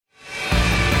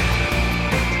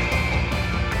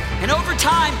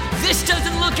time, this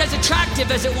doesn't look as attractive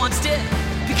as it once did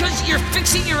because you're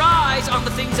fixing your eyes on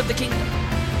the things of the kingdom.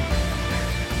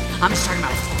 I'm just talking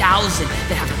about 1,000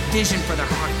 that have a vision for their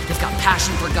heart. They've got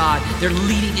passion for God. They're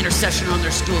leading intercession on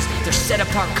their schools. They're set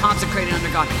apart, consecrated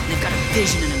under God. And they've got a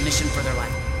vision and a mission for their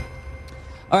life.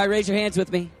 All right, raise your hands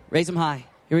with me. Raise them high.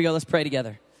 Here we go. Let's pray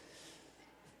together.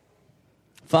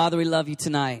 Father, we love you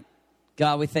tonight.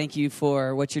 God, we thank you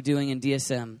for what you're doing in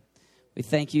DSM. We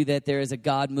thank you that there is a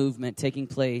God movement taking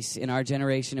place in our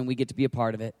generation, and we get to be a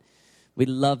part of it. We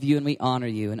love you and we honor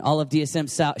you. And all of DSM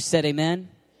said amen.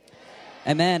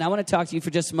 Amen. I want to talk to you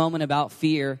for just a moment about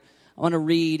fear. I want to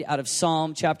read out of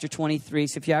Psalm chapter 23.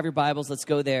 So if you have your Bibles, let's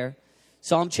go there.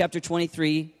 Psalm chapter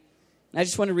 23. And I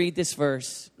just want to read this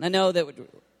verse. And I know that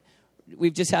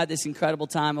we've just had this incredible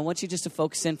time. I want you just to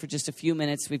focus in for just a few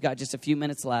minutes. We've got just a few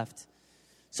minutes left.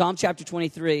 Psalm chapter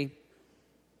 23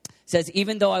 says,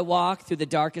 even though I walk through the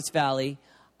darkest valley,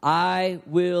 I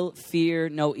will fear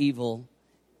no evil,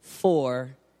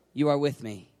 for you are with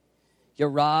me. Your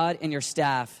rod and your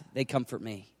staff, they comfort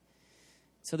me.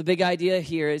 So the big idea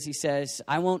here is he says,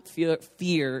 I won't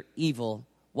fear evil.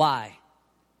 Why?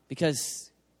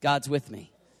 Because God's with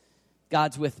me.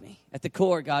 God's with me. At the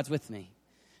core, God's with me.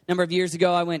 A number of years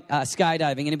ago, I went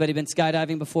skydiving. Anybody been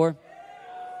skydiving before?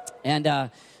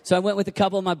 And so I went with a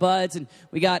couple of my buds, and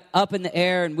we got up in the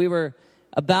air, and we were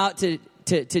about to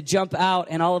jump out,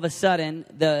 and all of a sudden,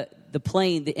 the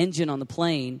plane, the engine on the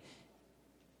plane,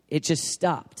 it just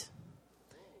stopped.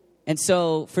 And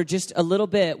so for just a little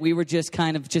bit, we were just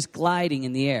kind of just gliding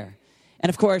in the air. And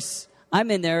of course,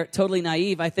 I'm in there totally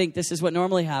naive. I think this is what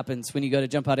normally happens when you go to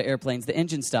jump out of airplanes. The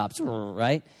engine stops,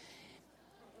 right?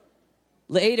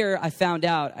 Later, I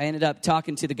ended up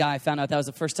talking to the guy. I found out that was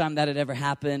the first time that had ever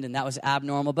happened, and that was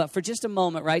abnormal. But for just a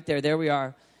moment right there we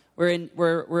are. We're in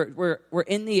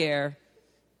the air,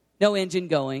 no engine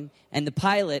going, and the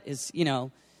pilot is,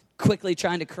 quickly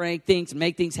trying to crank things and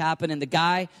make things happen. And the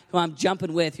guy who I'm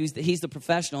jumping with, he's the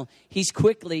professional, he's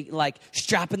quickly like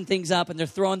strapping things up, and they're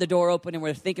throwing the door open, and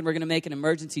we're thinking we're going to make an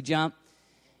emergency jump.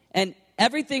 And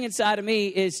everything inside of me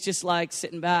is just like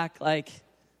sitting back like,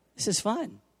 this is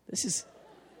fun. This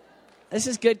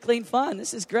is good, clean fun.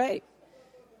 This is great.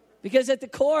 Because at the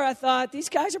core, I thought, these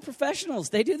guys are professionals.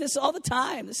 They do this all the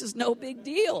time. This is no big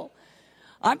deal.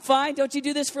 I'm fine. Don't you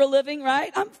do this for a living,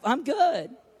 right? I'm good.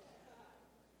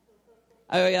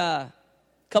 A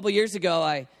couple years ago,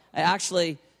 I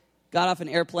actually got off an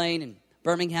airplane in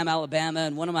Birmingham, Alabama,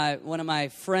 and one of my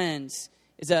friends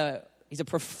he's a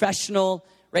professional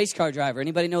race car driver.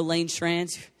 Anybody know Lane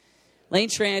Strands? Lane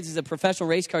Strands is a professional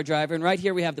race car driver, and right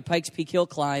here we have the Pikes Peak Hill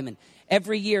Climb, and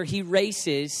every year he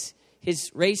races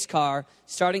his race car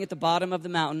starting at the bottom of the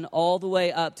mountain all the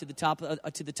way up to the top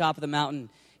of the mountain.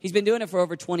 He's been doing it for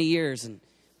over 20 years, and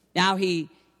now he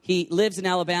lives in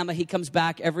Alabama. He comes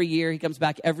back every year. He comes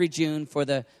back every June for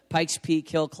the Pikes Peak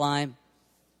Hill Climb.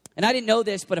 And I didn't know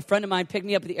this, but a friend of mine picked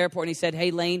me up at the airport, and he said,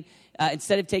 hey, Lane,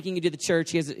 instead of taking you to the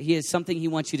church, he has something he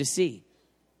wants you to see.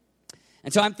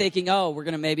 And so I'm thinking, we're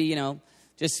going to maybe,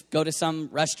 just go to some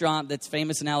restaurant that's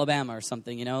famous in Alabama or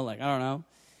something, I don't know.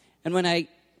 And when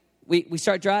we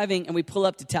start driving, and we pull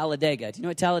up to Talladega. Do you know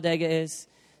what Talladega is?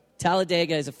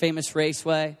 Talladega is a famous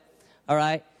raceway, all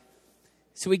right?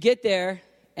 So we get there,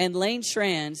 and Lane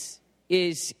Strands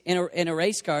is in a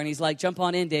race car, and he's like, jump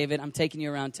on in, David. I'm taking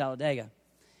you around Talladega.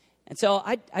 And so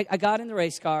I got in the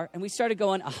race car, and we started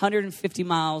going 150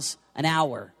 miles an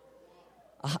hour.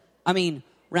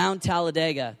 Round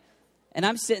Talladega. And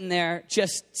I'm sitting there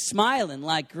just smiling,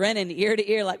 like grinning ear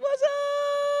to ear, like, what's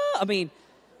up?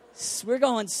 We're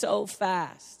going so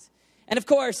fast. And of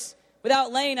course,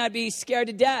 without Lane, I'd be scared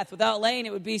to death. Without Lane,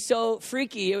 it would be so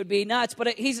freaky. It would be nuts. But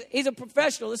he's a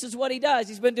professional. This is what he does.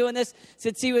 He's been doing this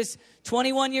since he was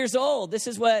 21 years old. This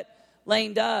is what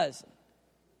Lane does.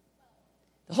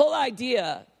 The whole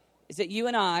idea is that you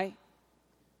and I,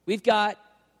 we've got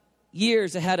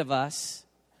years ahead of us.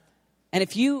 And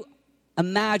if you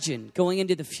imagine going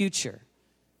into the future,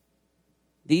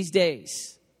 these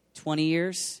days, 20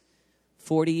 years,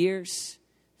 40 years,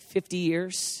 50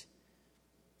 years,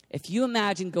 if you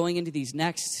imagine going into this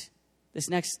next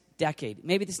decade,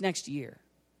 maybe this next year,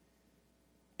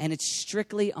 and it's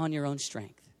strictly on your own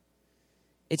strength,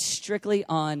 it's strictly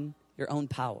on your own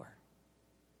power,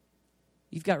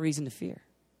 you've got reason to fear.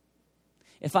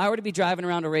 If I were to be driving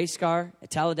around a race car at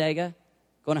Talladega,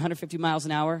 going 150 miles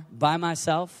an hour by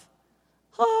myself,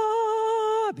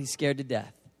 I'd be scared to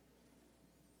death.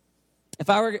 If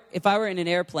I were in an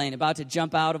airplane about to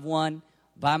jump out of one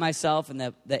by myself, and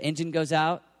the engine goes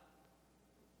out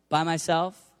by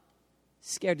myself,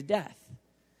 scared to death.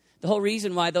 The whole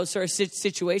reason why those sort of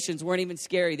situations weren't even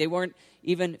scary, they weren't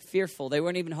even fearful, they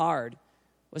weren't even hard,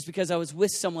 was because I was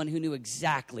with someone who knew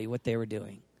exactly what they were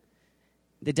doing.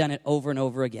 They'd done it over and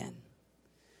over again.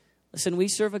 Listen, we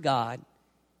serve a God,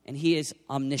 and he is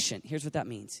omniscient. Here's what that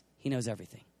means. He knows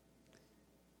everything.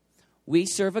 We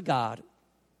serve a God,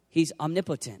 he's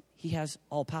omnipotent. He has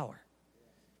all power.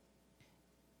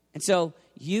 And so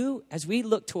you, as we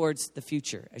look towards the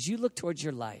future, as you look towards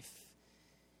your life,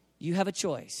 you have a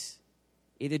choice,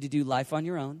 either to do life on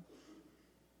your own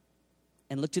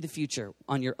and look to the future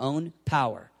on your own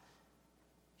power,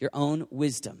 your own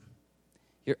wisdom,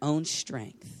 your own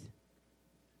strength.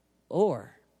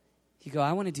 Or you go,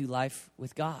 I want to do life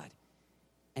with God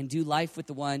and do life with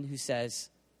the one who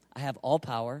says, I have all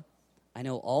power, I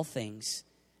know all things,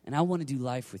 and I want to do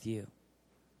life with you.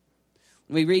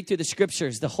 When we read through the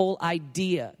scriptures, the whole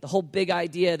idea, the whole big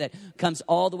idea that comes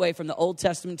all the way from the Old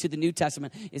Testament to the New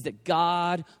Testament is that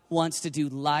God wants to do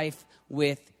life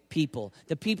with people,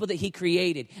 the people that he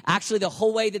created. Actually, the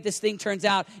whole way that this thing turns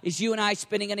out is you and I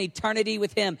spending an eternity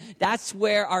with him. That's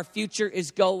where our future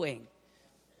is going.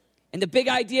 And the big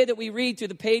idea that we read through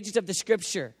the pages of the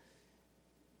scripture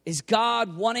is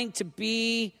God wanting to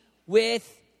be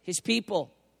with his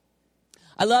people.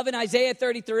 I love in Isaiah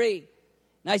 33.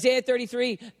 In Isaiah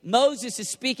 33, Moses is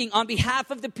speaking on behalf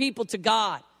of the people to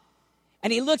God.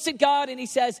 And he looks at God and he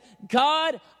says,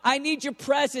 God, I need your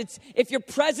presence. If your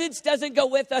presence doesn't go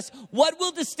with us, what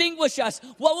will distinguish us?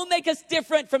 What will make us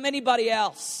different from anybody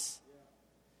else?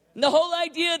 And the whole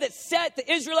idea that set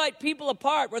the Israelite people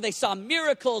apart, where they saw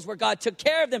miracles, where God took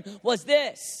care of them, was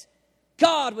this: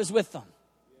 God was with them.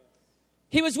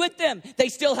 He was with them. They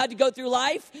still had to go through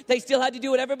life. They still had to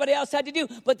do what everybody else had to do.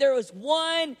 But there was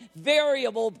one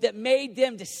variable that made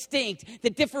them distinct,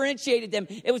 that differentiated them.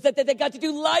 It was that they got to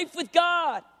do life with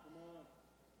God.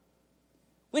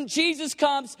 When Jesus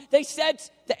comes,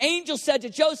 the angel said to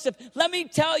Joseph, let me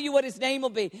tell you what his name will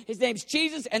be. His name's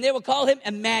Jesus, and they will call him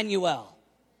Emmanuel.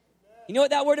 You know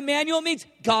what that word Emmanuel means?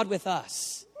 God with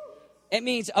us. It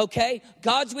means, okay,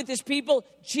 God's with his people.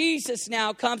 Jesus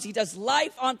now comes. He does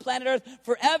life on planet Earth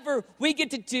forever. We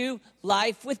get to do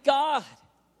life with God.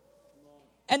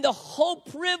 And the whole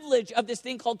privilege of this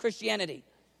thing called Christianity,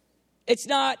 it's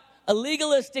not a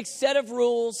legalistic set of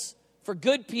rules for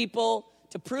good people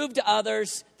to prove to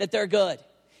others that they're good.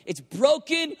 It's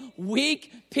broken,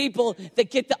 weak people that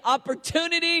get the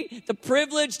opportunity, the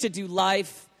privilege to do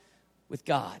life with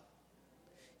God.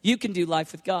 You can do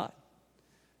life with God.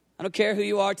 I don't care who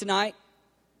you are tonight.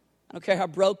 I don't care how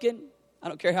broken. I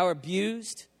don't care how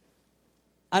abused.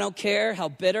 I don't care how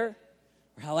bitter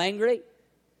or how angry.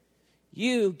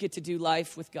 You get to do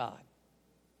life with God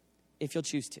if you'll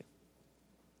choose to.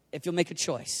 If you'll make a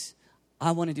choice.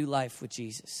 I want to do life with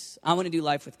Jesus. I want to do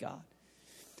life with God.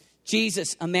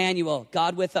 Jesus, Emmanuel,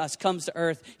 God with us, comes to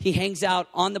earth. He hangs out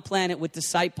on the planet with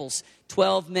disciples,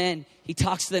 12 men. He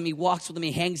talks to them. He walks with them.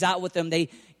 He hangs out with them. They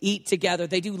eat together.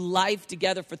 They do life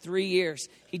together for 3 years.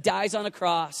 He dies on a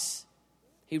cross.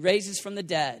 He raises from the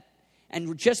dead.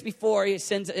 And just before he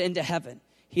ascends into heaven,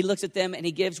 he looks at them and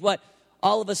he gives what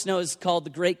all of us know is called the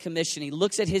Great Commission. He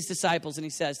looks at his disciples and he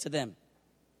says to them,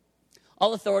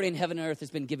 all authority in heaven and earth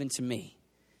has been given to me.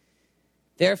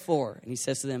 Therefore, and he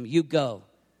says to them, you go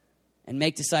and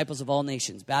make disciples of all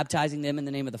nations, baptizing them in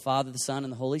the name of the Father, the Son,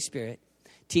 and the Holy Spirit,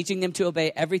 teaching them to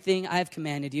obey everything I have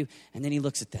commanded you. And then he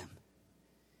looks at them.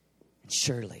 And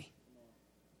surely,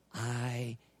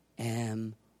 I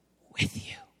am with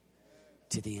you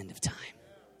to the end of time.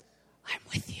 I'm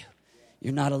with you.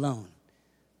 You're not alone.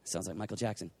 Sounds like Michael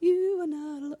Jackson. You are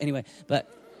not alone. Anyway, but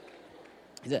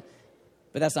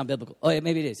that's not biblical. Oh, yeah,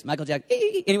 maybe it is. Michael Jackson.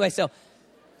 Anyway, so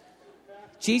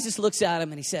Jesus looks at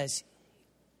him and he says,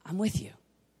 I'm with you.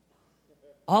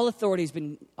 All authority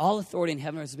in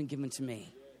heaven has been given to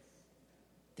me.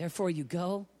 Therefore, you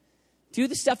go, do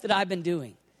the stuff that I've been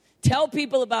doing. Tell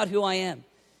people about who I am.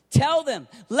 Tell them.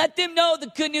 Let them know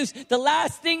the good news. The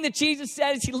last thing that Jesus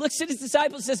said is he looks at his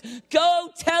disciples and says, go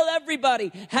tell everybody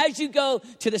as you go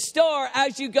to the store,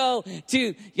 as you go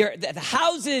to the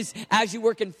houses, as you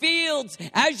work in fields,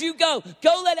 as you go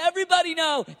let everybody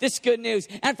know this good news.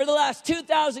 And for the last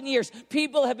 2,000 years,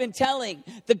 people have been telling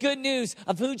the good news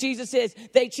of who Jesus is.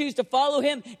 They choose to follow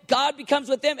him. God becomes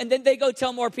with them, and then they go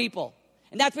tell more people.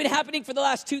 And that's been happening for the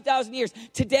last 2,000 years.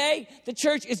 Today, the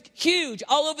church is huge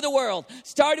all over the world.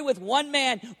 Started with one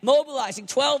man mobilizing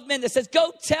 12 men that says,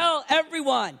 go tell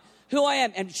everyone who I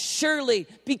am. And surely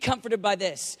be comforted by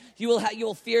this. You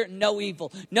will fear no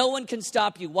evil. No one can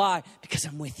stop you. Why? Because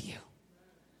I'm with you.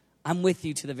 I'm with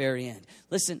you to the very end.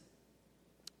 Listen,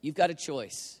 you've got a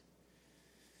choice.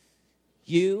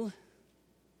 You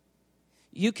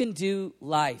You can do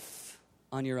life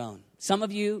on your own. Some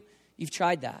of you, you've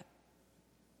tried that.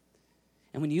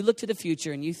 And when you look to the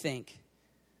future and you think,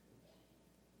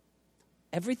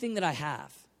 everything that I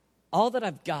have, all that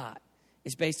I've got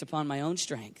is based upon my own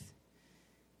strength,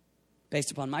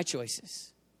 based upon my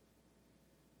choices,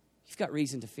 you've got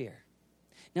reason to fear.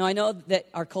 Now, I know that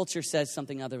our culture says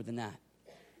something other than that.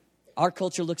 Our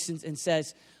culture looks and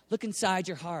says, look inside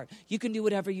your heart. You can do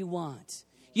whatever you want.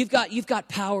 You've got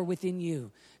power within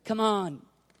you. Come on.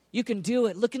 You can do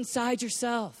it. Look inside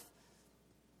yourself.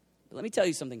 But let me tell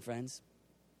you something, friends.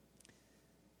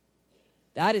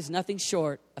 That is nothing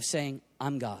short of saying,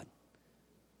 I'm God.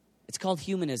 It's called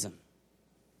humanism.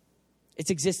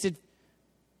 It's existed.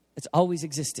 It's always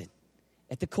existed.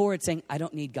 At the core, it's saying, I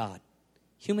don't need God.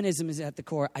 Humanism is at the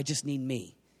core, I just need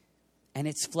me. And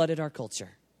it's flooded our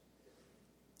culture.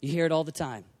 You hear it all the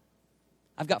time.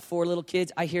 I've got 4 little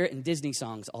kids. I hear it in Disney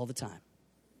songs all the time.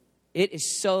 It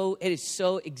is so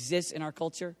exists in our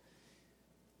culture.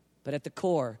 But at the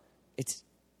core,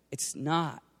 it's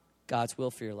not God's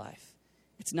will for your life.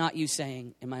 It's not you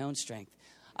saying, in my own strength,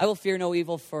 I will fear no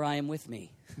evil, for I am with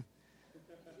me.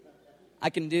 I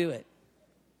can do it.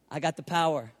 I got the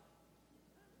power.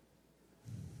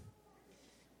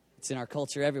 It's in our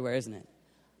culture everywhere, isn't it?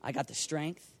 I got the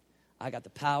strength. I got the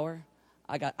power.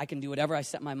 I can do whatever I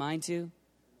set my mind to.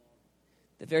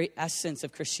 The very essence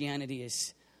of Christianity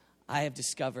is, I have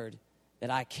discovered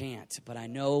that I can't, but I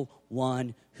know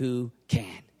one who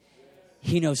can.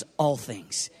 He knows all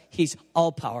things. He's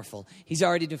all powerful. He's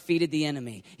already defeated the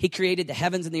enemy. He created the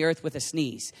heavens and the earth with a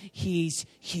sneeze. He's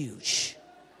huge.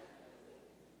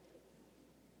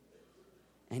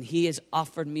 And he has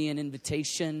offered me an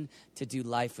invitation to do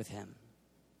life with him.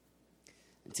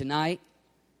 And tonight,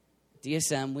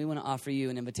 DSM, we want to offer you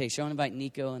an invitation. I want to invite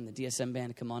Nico and the DSM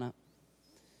band to come on up.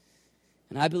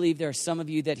 And I believe there are some of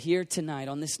you that here tonight,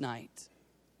 on this night,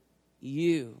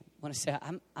 you want to say,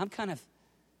 I'm kind of,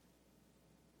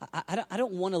 I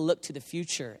don't want to look to the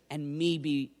future and me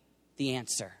be the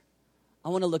answer. I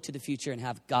want to look to the future and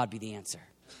have God be the answer.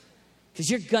 Because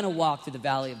you're going to walk through the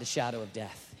valley of the shadow of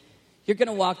death. You're going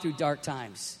to walk through dark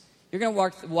times. You're going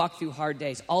to walk through hard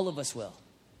days. All of us will.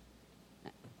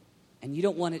 And you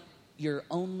don't want it, your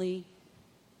only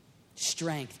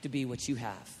strength to be what you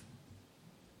have.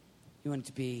 You want it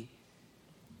to be,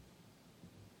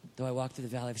 though I walk through the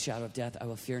valley of the shadow of death, I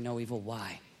will fear no evil.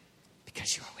 Why?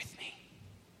 Because you are with me.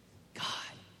 God,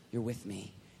 you're with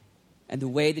me. And the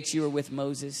way that you were with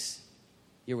Moses,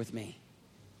 you're with me.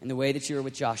 And the way that you were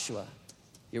with Joshua,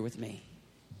 you're with me.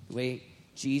 The way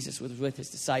Jesus was with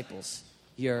his disciples,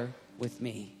 you're with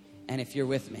me. And if you're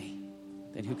with me,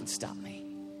 then who can stop me?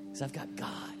 Because I've got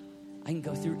God. I can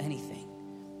go through anything.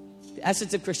 The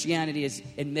essence of Christianity is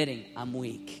admitting I'm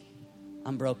weak.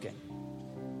 I'm broken.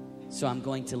 So I'm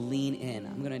going to lean in.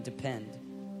 I'm going to depend.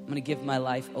 I'm going to give my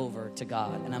life over to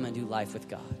God. And I'm going to do life with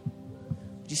God.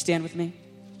 Would you stand with me?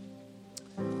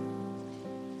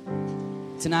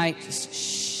 Tonight, just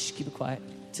shh, keep it quiet.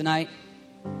 Tonight,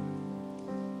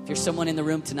 if you're someone in the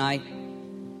room tonight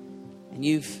and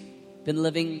you've been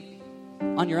living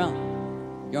on your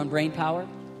own brain power,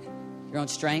 your own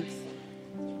strength,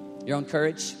 your own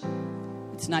courage,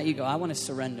 and tonight you go, I want to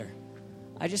surrender.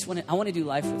 I want to do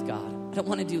life with God. I don't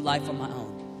want to do life on my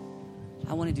own.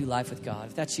 I want to do life with God.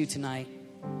 If that's you tonight,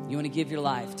 you want to give your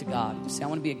life to God. Just say, I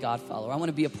want to be a God follower. I want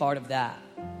to be a part of that.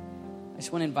 I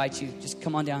just want to invite you, just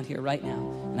come on down here right now,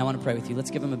 and I want to pray with you.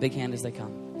 Let's give them a big hand as they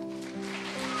come.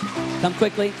 Come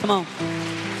quickly. Come on.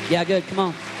 Yeah, good. Come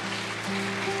on.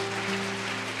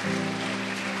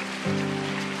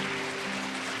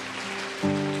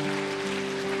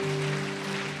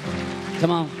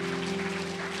 Come on.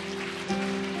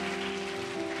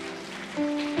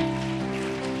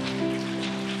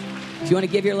 If you want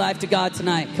to give your life to God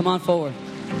tonight, come on forward.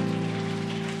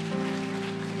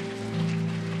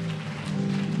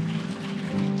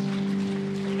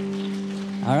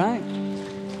 All right.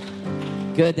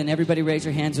 Good. Then everybody raise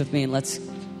your hands with me and let's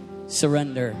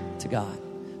surrender to God.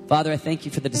 Father, I thank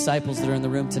you for the disciples that are in the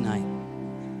room tonight.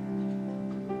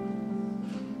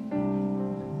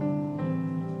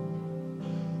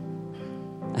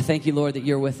 I thank you, Lord, that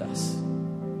you're with us.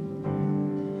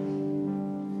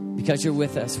 Because you're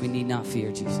with us, we need not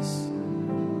fear, Jesus.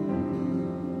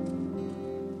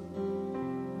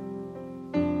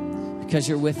 Because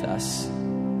you're with us,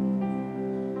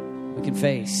 we can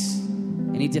face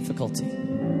any difficulty.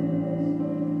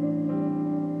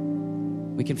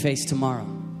 We can face tomorrow.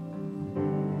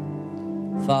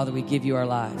 Father, we give you our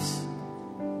lives.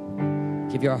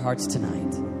 Give you our hearts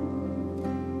tonight.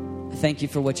 I thank you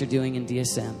for what you're doing in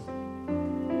DSM.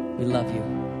 We love you.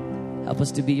 Help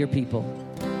us to be your people.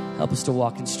 Help us to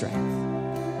walk in strength.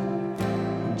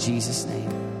 In Jesus'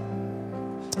 name.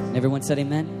 And everyone said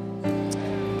amen.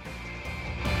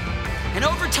 And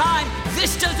over time,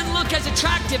 this doesn't look as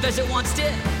attractive as it once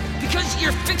did because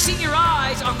you're fixing your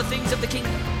eyes on the things of the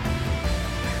kingdom.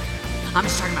 I'm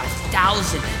just talking about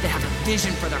 1,000 that have a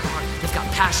vision for their heart. They've got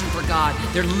passion for God.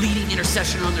 They're leading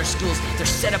intercession on their schools. They're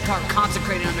set apart,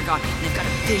 consecrated under God. And they've got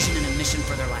a vision and a mission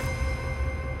for their life.